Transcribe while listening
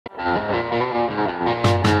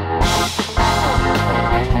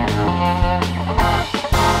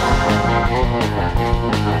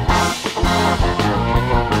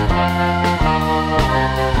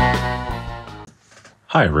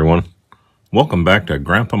Hi everyone, welcome back to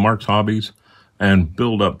Grandpa Mark's Hobbies and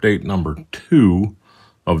build update number 2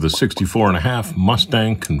 of the 64.5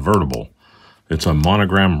 Mustang Convertible. It's a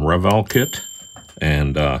Monogram Revel kit,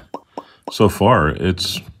 and so far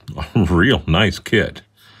it's a real nice kit.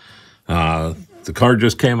 The car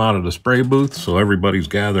just came out of the spray booth, so everybody's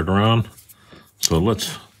gathered around. So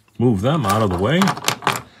let's move them out of the way,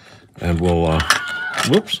 and we'll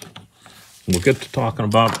get to talking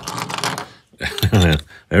about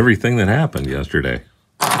everything that happened yesterday.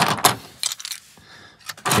 Camera,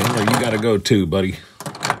 you gotta go too, buddy.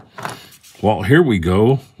 Well, here we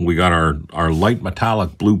go. We got our light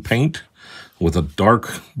metallic blue paint with a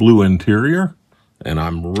dark blue interior, and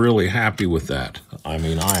I'm really happy with that. I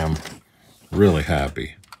mean, I am really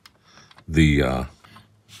happy. The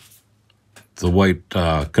white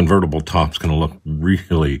convertible top's gonna look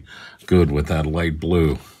really good with that light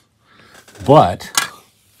blue. But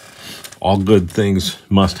all good things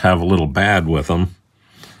must have a little bad with them.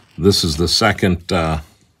 This is the second time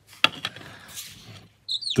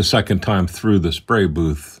through the spray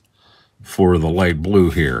booth for the light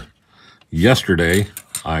blue here. Yesterday,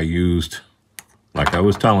 I used, like I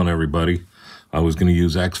was telling everybody, I was going to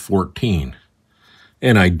use X14.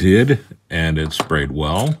 And I did, and it sprayed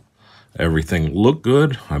well. Everything looked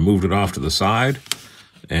good. I moved it off to the side.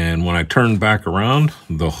 And when I turned back around,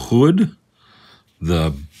 the hood,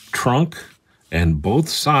 the trunk, and both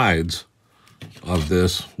sides of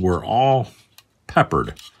this were all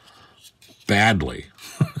peppered badly.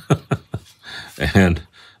 And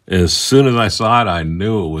as soon as I saw it, I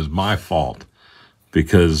knew it was my fault,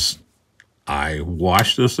 because I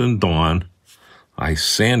washed this in Dawn. I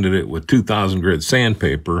sanded it with 2000 grit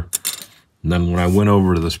sandpaper. And then when I went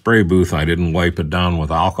over to the spray booth, I didn't wipe it down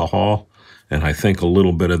with alcohol. And I think a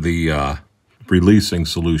little bit of the releasing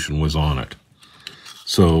solution was on it.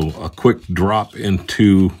 So a quick drop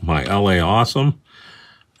into my LA Awesome,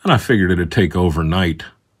 and I figured it'd take overnight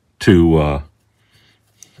to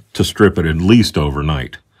strip it, at least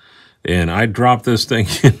overnight. And I dropped this thing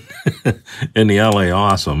in the LA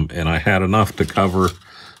Awesome, and I had enough to cover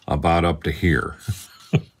about up to here.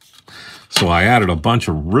 So I added a bunch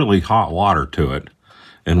of really hot water to it,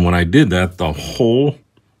 and when I did that, the whole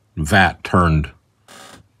vat turned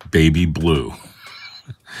baby blue.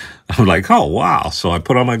 I'm like, oh, wow. So I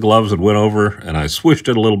put on my gloves and went over, and I swished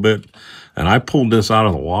it a little bit, and I pulled this out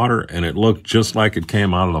of the water, and it looked just like it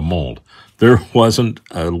came out of the mold. There wasn't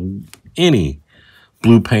any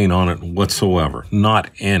blue paint on it whatsoever,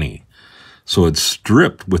 not any. So it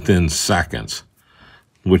stripped within seconds,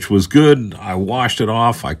 which was good. I washed it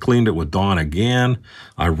off. I cleaned it with Dawn again.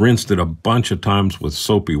 I rinsed it a bunch of times with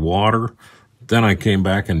soapy water. Then I came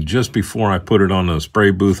back, and just before I put it on the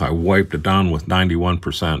spray booth, I wiped it down with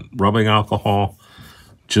 91% rubbing alcohol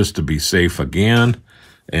just to be safe again,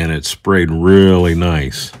 and it sprayed really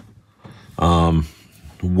nice.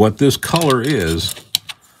 What this color is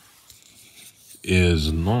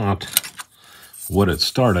not what it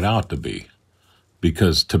started out to be,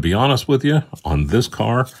 because to be honest with you, on this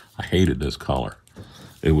car, I hated this color.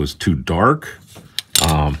 It was too dark.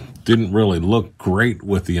 Didn't really look great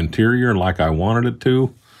with the interior like I wanted it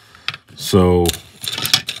to. So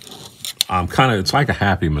it's like a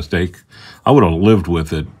happy mistake. I would have lived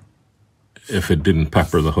with it if it didn't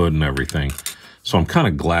pepper the hood and everything. So I'm kind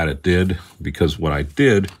of glad it did, because what I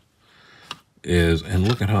did is, and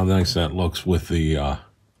look at how nice that looks with the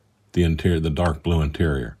interior, the dark blue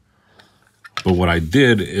interior. But what I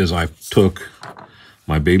did is I took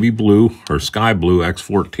my baby blue, or sky blue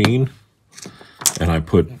X14, and I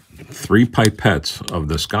put 3 pipettes of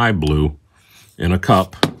the sky blue in a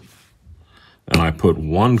cup, and I put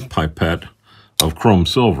 1 pipette of chrome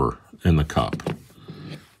silver in the cup.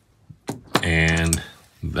 And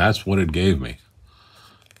that's what it gave me.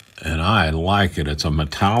 And I like it. It's a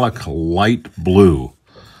metallic light blue.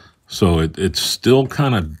 So it's still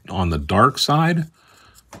kind of on the dark side,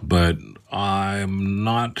 but I'm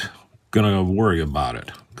not going to worry about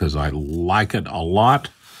it, because I like it a lot.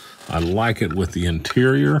 I like it with the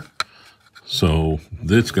interior, so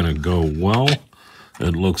it's going to go well.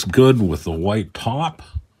 It looks good with the white top,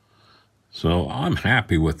 so I'm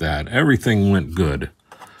happy with that. Everything went good.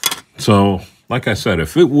 So, like I said,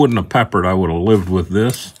 if it wouldn't have peppered, I would have lived with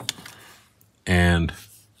this, and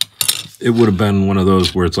it would have been one of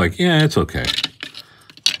those where it's like, yeah, it's okay.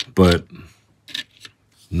 But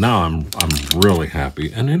now I'm really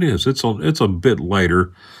happy, and it is. It's a bit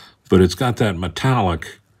lighter, but it's got that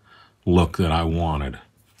metallic look that I wanted.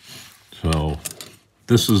 So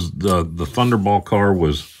this is the Thunderball car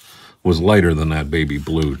was lighter than that baby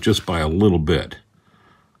blue, just by a little bit.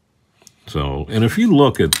 So, and if you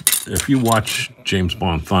watch James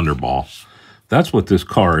Bond Thunderball, that's what this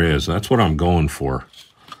car is. That's what I'm going for.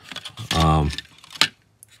 I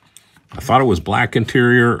thought it was black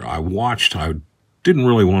interior. I didn't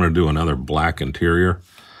really want to do another black interior.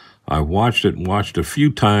 I watched a few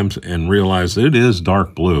times and realized it is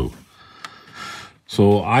dark blue.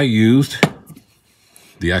 So I used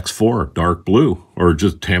the X4 dark blue, or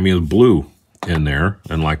just Tamiya's blue in there.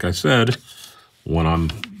 And like I said, when I'll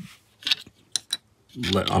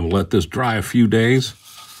let this dry a few days,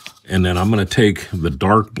 and then I'm going to take the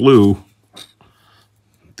dark blue,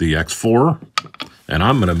 the X4, and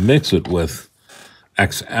I'm going to mix it with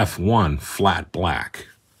XF1 flat black.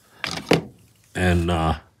 And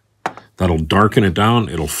that'll darken it down,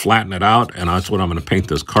 it'll flatten it out, and that's what I'm going to paint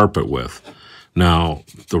this carpet with. Now,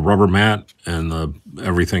 the rubber mat and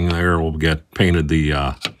everything there will get painted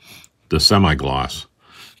the semi-gloss.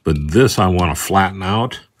 But this I want to flatten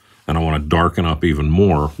out, and I want to darken up even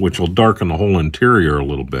more, which will darken the whole interior a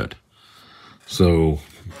little bit. So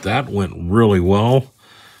that went really well.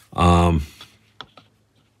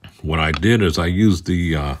 What I did is I used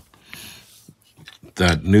that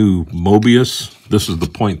new Mobius. This is the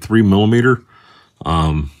 0.3 millimeter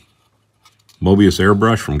Mobius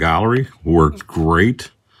airbrush from Gallery. Worked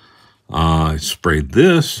great. I sprayed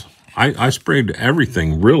this. I sprayed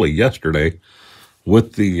everything really yesterday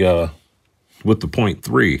with the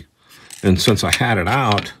 0.3. And since I had it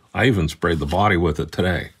out, I even sprayed the body with it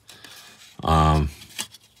today. I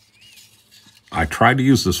tried to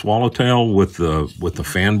use the swallowtail with the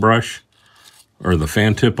fan brush, or the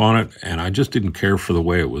fan tip on it, and I just didn't care for the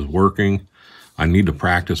way it was working. I need to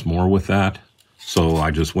practice more with that. So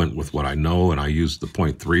I just went with what I know, and I used the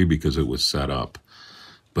 0.3 because it was set up.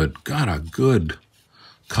 But got a good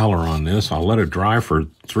color on this. I'll let it dry for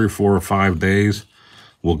 3 or 4 or 5 days.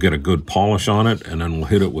 We'll get a good polish on it, and then we'll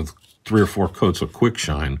hit it with 3 or 4 coats of quick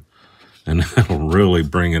shine, and that'll really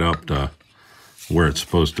bring it up to where it's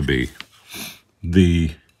supposed to be.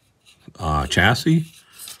 The chassis,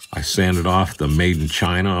 I sanded off the Made in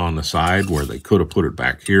China on the side where they could have put it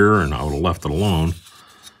back here, and I would have left it alone.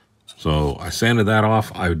 So I sanded that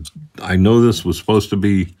off. I know this was supposed to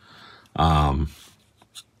be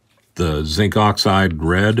the zinc oxide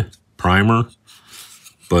red primer,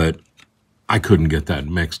 but I couldn't get that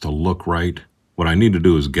mix to look right. What I need to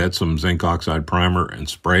do is get some zinc oxide primer and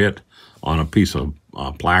spray it on a piece of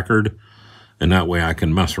placard, and that way I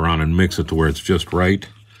can mess around and mix it to where it's just right.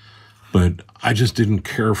 But I just didn't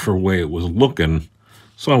care for the way it was looking,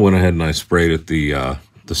 so I went ahead and I sprayed it the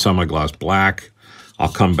semi-gloss black.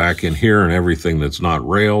 I'll come back in here, and everything that's not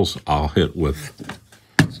rails, I'll hit with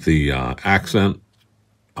the accent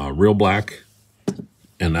real black,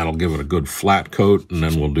 and that'll give it a good flat coat, and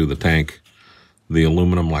then we'll do the tank. The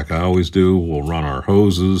aluminum, like I always do, we'll run our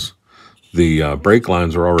hoses. The brake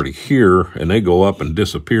lines are already here, and they go up and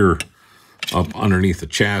disappear up underneath the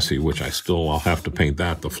chassis, which I'll have to paint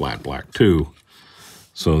that the flat black too.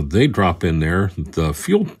 So they drop in there. The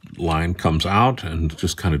fuel line comes out and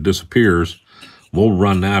just kind of disappears. We'll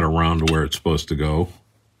run that around to where it's supposed to go,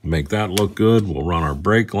 make that look good. We'll run our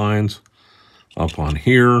brake lines up on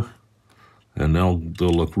here, and they'll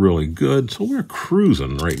look really good. So we're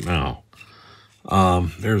cruising right now.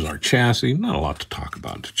 There's our chassis. Not a lot to talk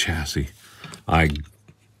about the chassis. I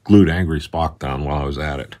glued Angry Spock down while I was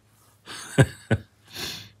at it.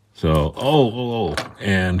 So,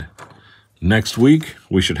 and next week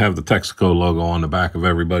we should have the Texaco logo on the back of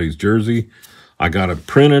everybody's jersey. I got it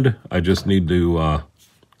printed. I just need to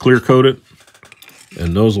clear coat it,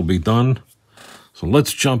 and those will be done. So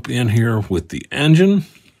let's jump in here with the engine.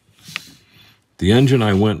 The engine,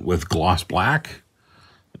 I went with gloss black,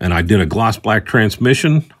 and I did a gloss black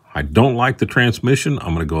transmission. I don't like the transmission.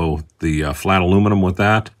 I'm going to go with the flat aluminum with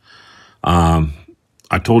that.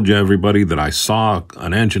 I told you, everybody, that I saw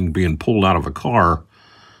an engine being pulled out of a car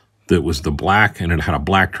that was the black, and it had a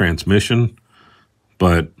black transmission,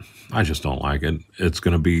 but I just don't like it. It's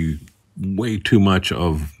going to be way too much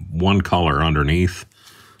of one color underneath.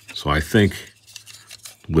 So I think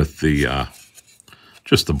with the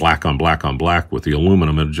just the black on black on black with the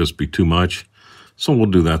aluminum, it'll just be too much. So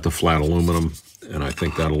we'll do that, the flat aluminum, and I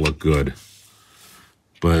think that'll look good.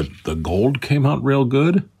 But the gold came out real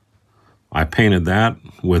good. I painted that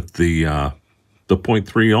with the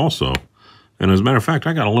 0.3 also. And as a matter of fact,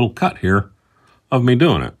 I got a little cut here of me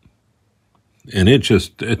doing it. And it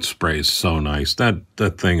sprays so nice. That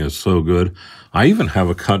thing is so good. I even have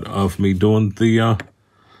a cut of me doing the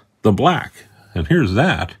black. And here's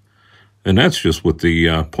that. And that's just with the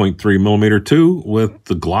 0.3 millimeter too, with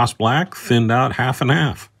the gloss black thinned out half and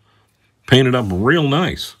half. Painted up real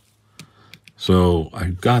nice. So I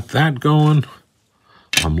got that going.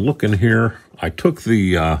 I'm looking here. I took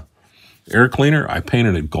the air cleaner. I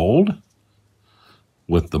painted it gold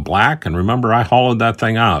with the black. And remember, I hollowed that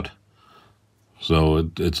thing out.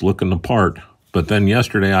 So it's looking the part. But then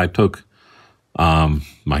yesterday I took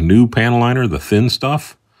my new panel liner, the thin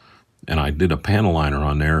stuff, and I did a panel liner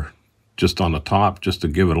on there just on the top just to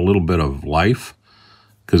give it a little bit of life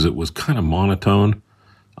because it was kind of monotone.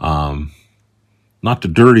 Not to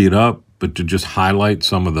dirty it up, but to just highlight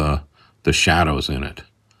some of the shadows in it.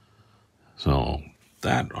 So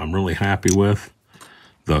that I'm really happy with.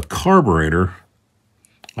 The carburetor,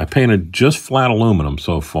 I painted just flat aluminum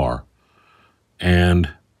so far.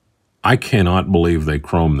 And I cannot believe they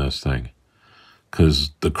chromed this thing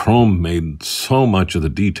because the chrome made so much of the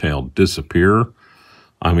detail disappear.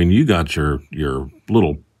 I mean, you got your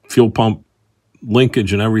little fuel pump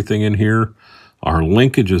linkage and everything in here. Our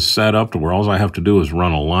linkage is set up to where all I have to do is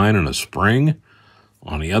run a line and a spring.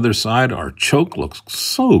 On the other side, our choke looks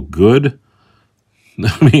so good.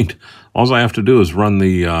 I mean, all I have to do is run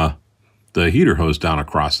the heater hose down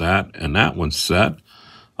across that, and that one's set.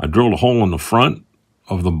 I drilled a hole in the front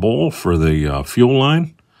of the bowl for the fuel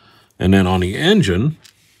line. And then on the engine,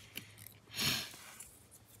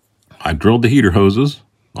 I drilled the heater hoses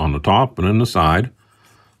on the top and on the side.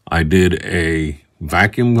 I did a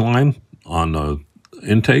vacuum line on the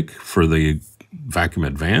intake for the vacuum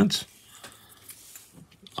advance.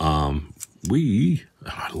 I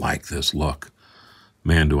like this look.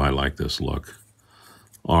 Man, do I like this look.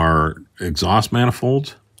 Our exhaust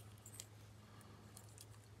manifolds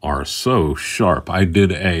are so sharp. I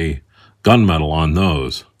did a gunmetal on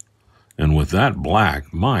those. And with that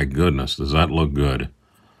black, my goodness, does that look good.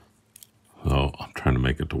 So I'm trying to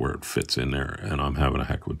make it to where it fits in there. And I'm having a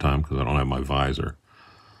heck of a time because I don't have my visor.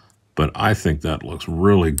 But I think that looks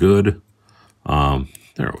really good.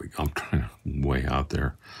 There we go. I'm trying to way out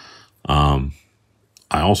there. I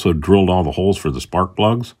also drilled all the holes for the spark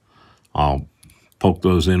plugs. I'll poke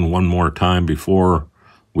those in one more time before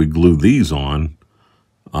we glue these on.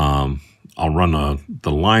 I'll run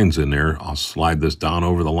the lines in there. I'll slide this down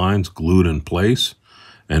over the lines, glue it in place,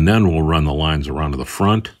 and then we'll run the lines around to the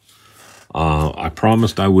front. I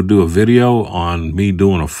promised I would do a video on me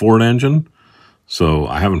doing a Ford engine, so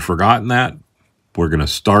I haven't forgotten that. We're going to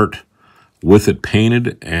start with it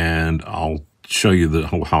painted, and I'll show you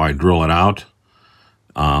how I drill it out.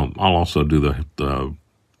 I'll also do the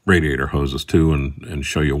radiator hoses too and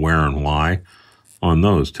show you where and why on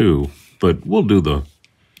those too. But we'll do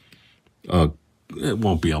it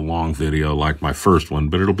won't be a long video like my first one,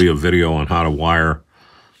 but it'll be a video on how to wire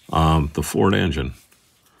the Ford engine.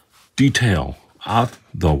 Detail out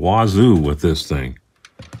the wazoo with this thing.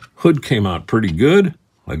 Hood came out pretty good.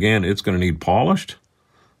 Again, it's going to need polished,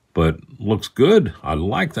 but looks good. I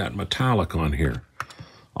like that metallic on here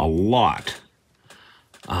a lot.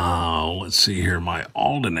 Let's see here, my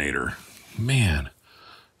alternator. Man,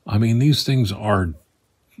 I mean, these things are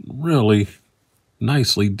really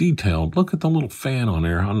nicely detailed. Look at the little fan on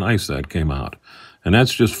there, how nice that came out. And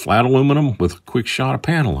that's just flat aluminum with a quick shot of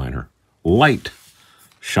panel liner. Light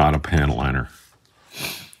shot of panel liner.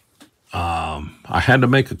 I had to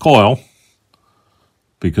make a coil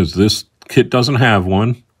because this kit doesn't have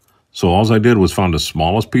one. So all I did was found the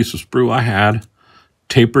smallest piece of sprue I had,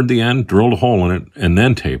 tapered the end, drilled a hole in it, and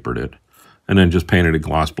then tapered it. And then just painted it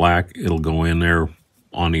gloss black. It'll go in there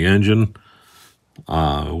on the engine.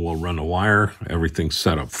 We'll run the wire. Everything's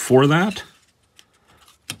set up for that.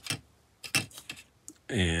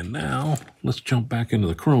 And now let's jump back into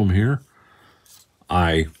the chrome here.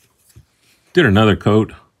 I did another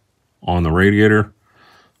coat on the radiator.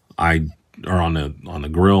 Or on the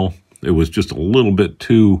grill. It was just a little bit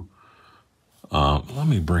too. Let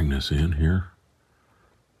me bring this in here.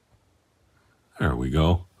 There we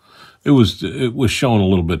go. It was showing a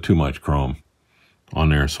little bit too much chrome on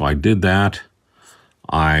there, so I did that.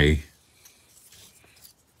 I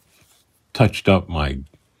touched up my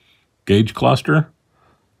gauge cluster,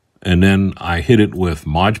 and then I hit it with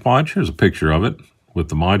Mod Podge. Here's a picture of it with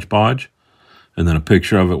the Mod Podge, and then a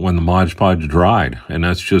picture of it when the Mod Podge dried. And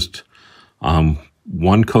that's just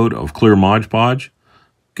one coat of clear Mod Podge.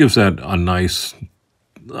 Gives that a nice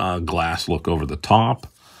glass look over the top.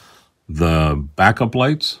 The backup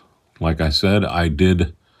lights, like I said, I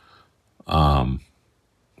did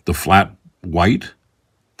the flat white,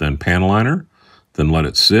 then panel liner, then let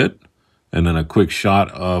it sit, and then a quick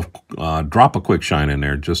shot of, drop a quick shine in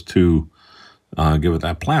there just to give it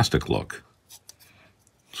that plastic look.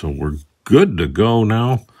 So we're good to go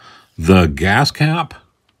now. The gas cap,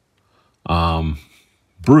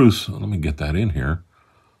 Bruce, let me get that in here.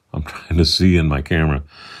 I'm trying to see in my camera.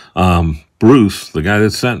 Bruce, the guy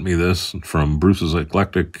that sent me this from Bruce's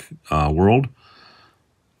Eclectic World,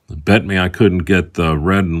 bet me I couldn't get the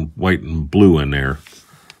red and white and blue in there.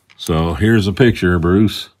 So here's a picture,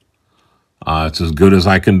 Bruce. It's as good as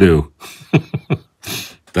I can do.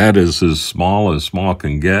 That is as small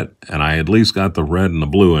can get, and I at least got the red and the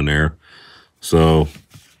blue in there. So,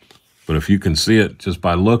 but if you can see it just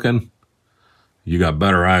by looking, you got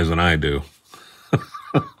better eyes than I do.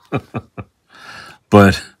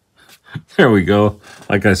 But there we go.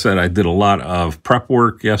 Like I said, I did a lot of prep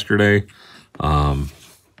work yesterday.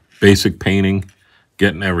 Basic painting,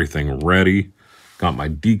 getting everything ready. Got my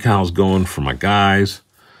decals going for my guys.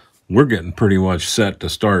 We're getting pretty much set to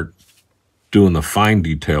start doing the fine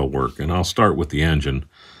detail work, and I'll start with the engine.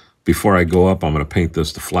 Before I go up, I'm going to paint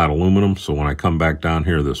this to flat aluminum, so when I come back down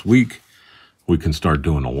here this week, we can start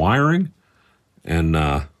doing the wiring, and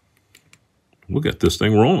we'll get this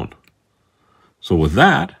thing rolling. So with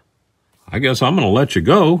that, I guess I'm going to let you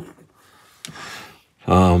go.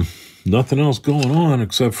 Nothing else going on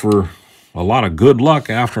except for a lot of good luck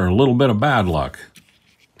after a little bit of bad luck.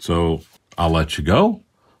 So I'll let you go.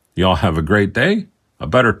 Y'all have a great day, a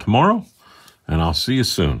better tomorrow, and I'll see you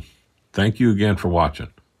soon. Thank you again for watching.